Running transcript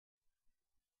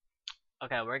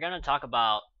Okay, we're gonna talk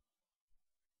about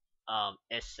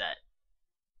Isset.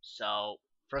 So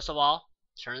first of all,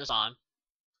 turn this on.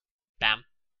 Bam.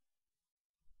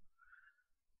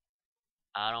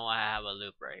 I don't know why I have a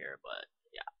loop right here, but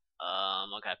yeah.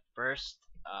 Okay. First,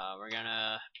 we're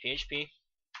gonna PHP.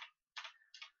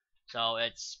 So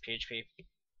it's PHP.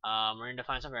 We're gonna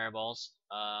define some variables.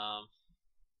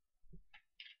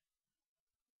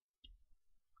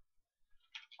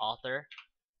 Author.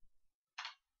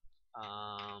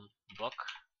 Book.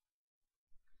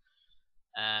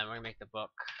 And we're gonna make the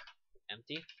book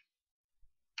empty.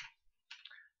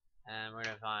 And we're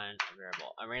gonna define a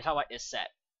variable. And we're gonna talk about Isset.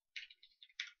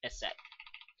 Isset.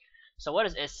 So what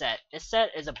is Isset? Isset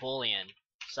is a boolean.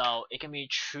 So it can be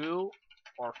true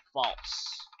or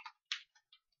false.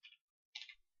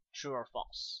 True or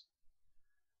false.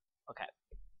 Okay.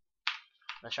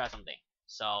 Let's try something.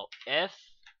 So if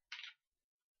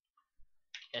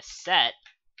Isset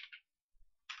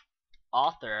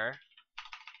author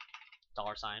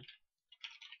 $,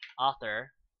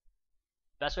 author,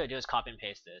 best way to do is copy and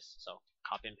paste this. So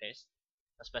copy and paste.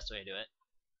 That's the best way to do it.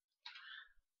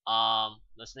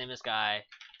 Let's name this guy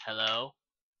hello.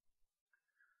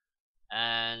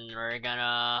 And we're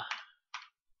gonna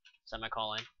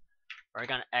semicolon. We're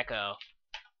gonna echo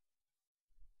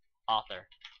author.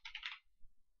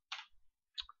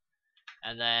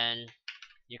 And then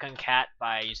you can cat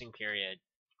by using period.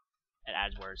 It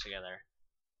adds words together.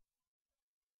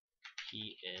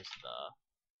 He is the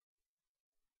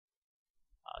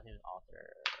I think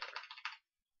author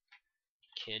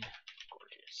kid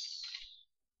gorgeous.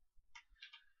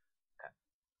 Okay.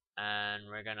 And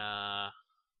we're gonna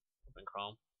open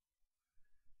Chrome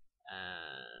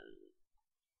and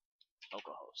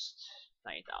localhost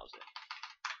 90,000.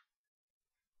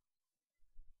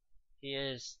 He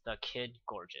is the kid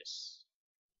gorgeous.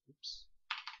 Oops.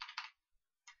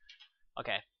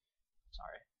 Okay.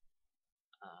 Sorry.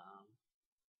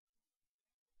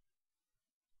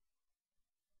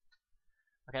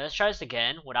 Okay, let's try this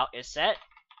again without Isset.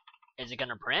 Is it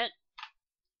gonna print?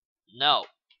 No.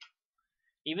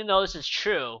 Even though this is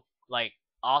true, like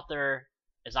author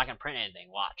is not gonna print anything.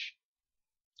 Watch.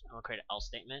 I'm gonna create an else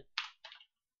statement.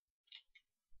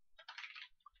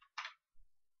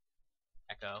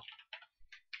 Echo.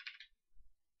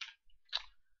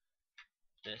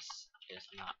 This is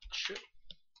not true.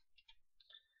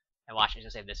 And watch, it's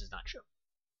gonna say this is not true.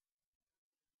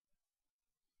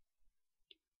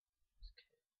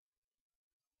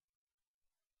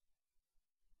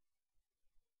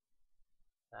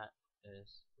 That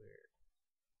is weird.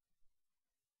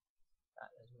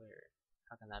 That is weird.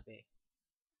 How can that be?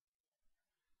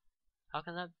 How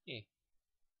can that be?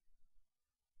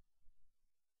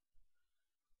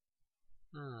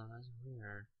 That's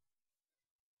weird.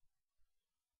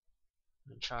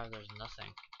 I'm try there's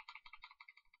nothing.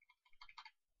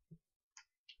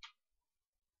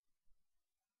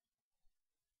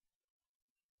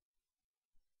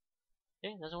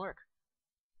 Okay, it doesn't work.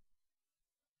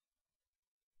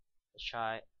 Let's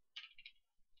try.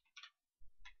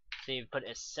 See, if you put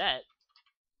Isset.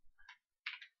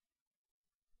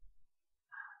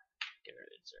 Get rid of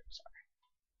insert, sorry.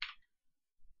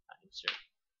 Not insert.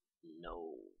 No.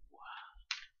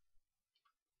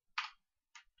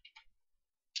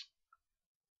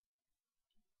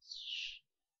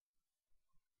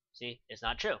 See, it's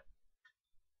not true.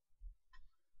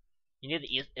 You need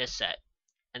the Isset.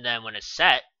 And then when it's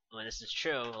set, when this is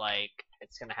true, like,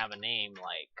 it's gonna have a name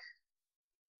like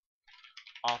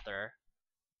author.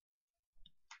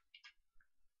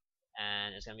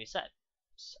 And it's gonna be set.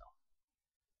 So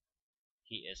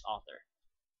he is author.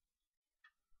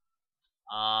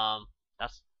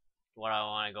 That's what I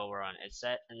want to go over on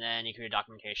Isset, and then you can read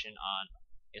documentation on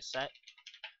Isset.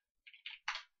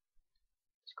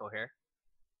 Let's go here.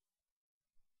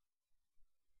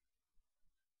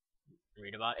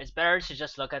 Read about it. It's better to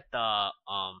just look at the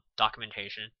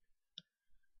documentation.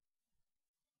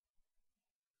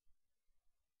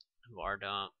 Var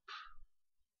dump.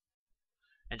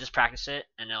 And just practice it,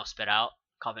 and it'll spit out.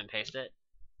 Copy and paste it.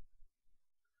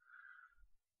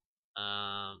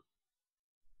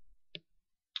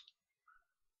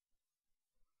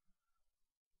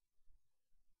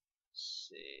 Let's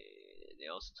see. They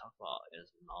also talk about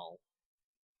is null.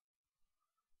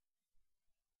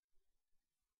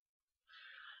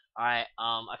 Alright,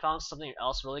 I found something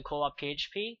else really cool about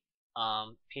PHP.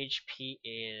 PHP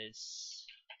is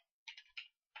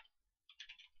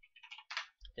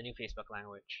the new Facebook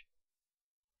language.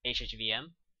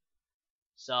 HHVM.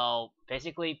 So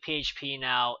basically PHP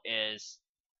now is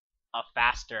a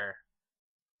faster.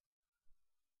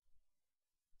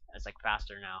 It's like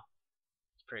faster now.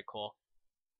 It's pretty cool.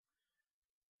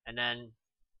 and then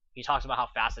he talks about how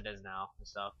fast it is now and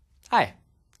stuff. Hi,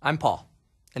 I'm Paul,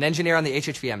 an engineer on the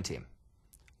HHVM team.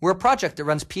 We're a project that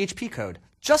runs PHP code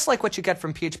just like what you get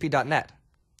from php.net,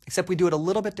 except we do it a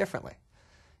little bit differently.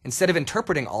 Instead of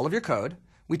interpreting all of your code,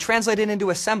 we translate it into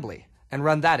assembly and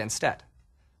run that instead.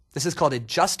 This is called a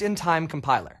just-in-time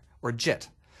compiler, or JIT,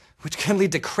 which can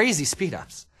lead to crazy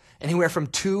speedups, anywhere from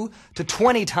 2 to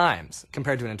 20 times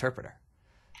compared to an interpreter.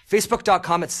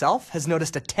 Facebook.com itself has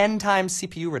noticed a 10 times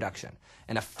CPU reduction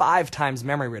and a 5 times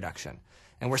memory reduction,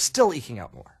 and we're still eking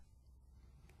out more.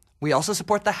 We also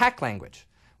support the hack language,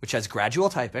 which has gradual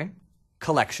typing,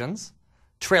 collections,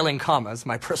 trailing commas,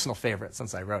 my personal favorite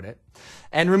since I wrote it,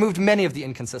 and removed many of the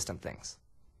inconsistent things.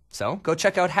 So go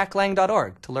check out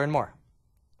hacklang.org to learn more.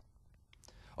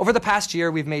 Over the past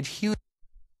year, we've made huge...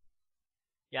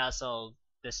 Yeah, so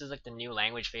this is like the new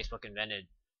language Facebook invented.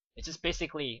 It's just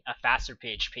basically a faster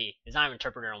PHP. It's not an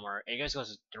interpreter anymore. It just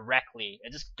goes directly.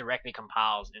 It just directly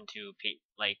compiles into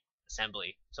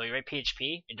assembly. So you write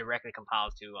PHP, it directly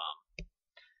compiles to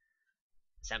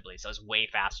assembly. So it's way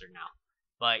faster now.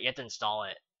 But you have to install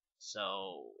it.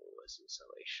 So what's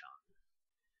installation?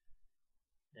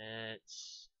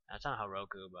 That's on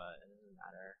Heroku, but it doesn't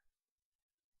matter.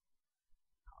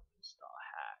 I'll install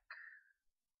hack.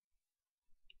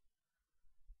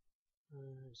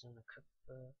 Is in the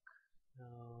cookbook.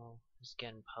 No, it's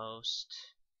getting post.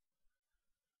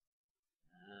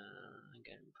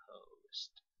 Getting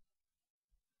post.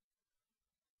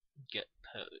 Get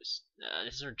post.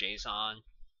 This is our JSON.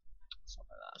 Stuff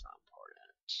like that's not important.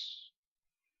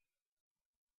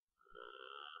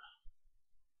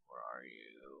 Where are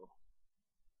you?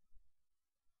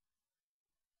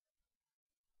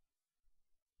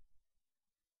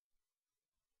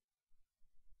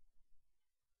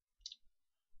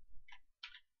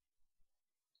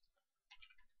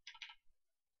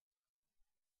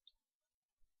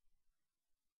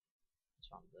 What's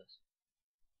wrong with this?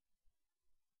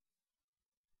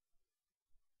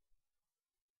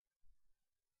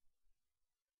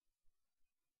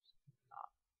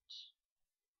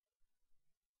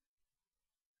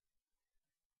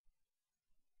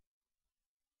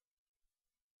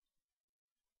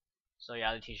 So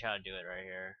yeah, they teach you how to do it right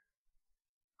here.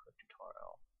 Quick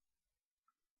tutorial.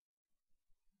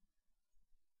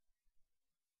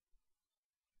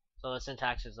 So the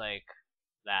syntax is like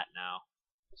that now.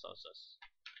 So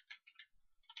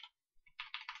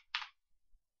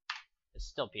it's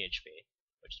still PHP,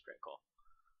 which is pretty cool,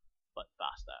 but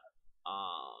faster.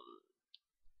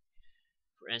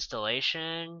 For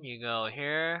installation, you go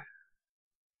here.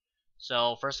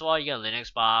 So first of all, you get a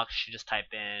Linux box. You just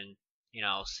type in,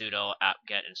 sudo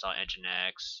apt-get install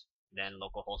nginx. Then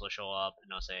localhost will show up, and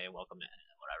it'll say welcome in,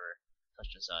 whatever,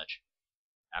 such and such.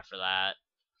 After that,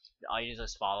 all you do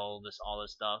is follow all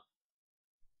this stuff.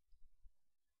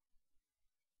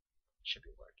 Should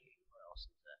be working. What else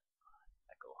is it?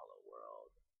 Echo hello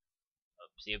world.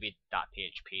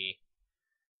 cub.php.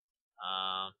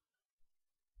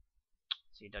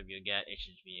 cw get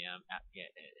HHVM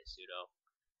apt-get sudo.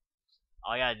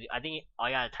 I think all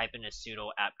you gotta type in is sudo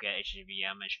apt-get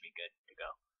HHVM and it should be good to go.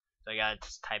 So you gotta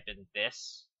just type in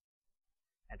this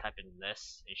and type in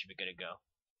this, and it should be good to go.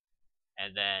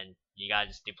 And then you gotta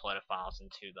just deploy the files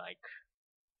into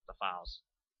the files,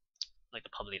 like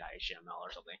the public.html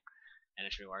or something, and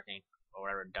it should be working. Or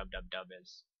whatever www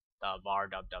is, the var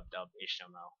www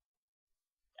html.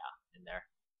 Yeah, in there.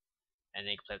 And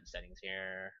then you can play with the settings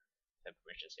here, the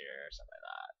permissions here, stuff like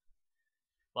that.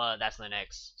 Well, that's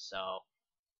Linux, so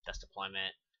that's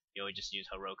deployment. You would just use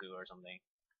Heroku or something.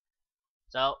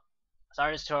 So,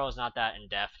 sorry this tutorial is not that in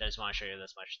depth. I just want to show you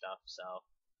this much stuff. So,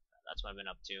 that's what I've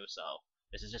been up to. So,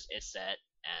 this is just Isset,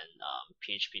 and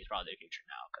PHP is probably the future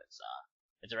now because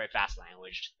it's a very fast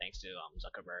language thanks to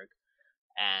Zuckerberg.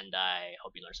 And I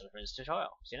hope you learned something from this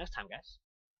tutorial. See you next time, guys.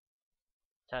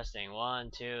 Testing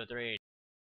 1, 2, 3.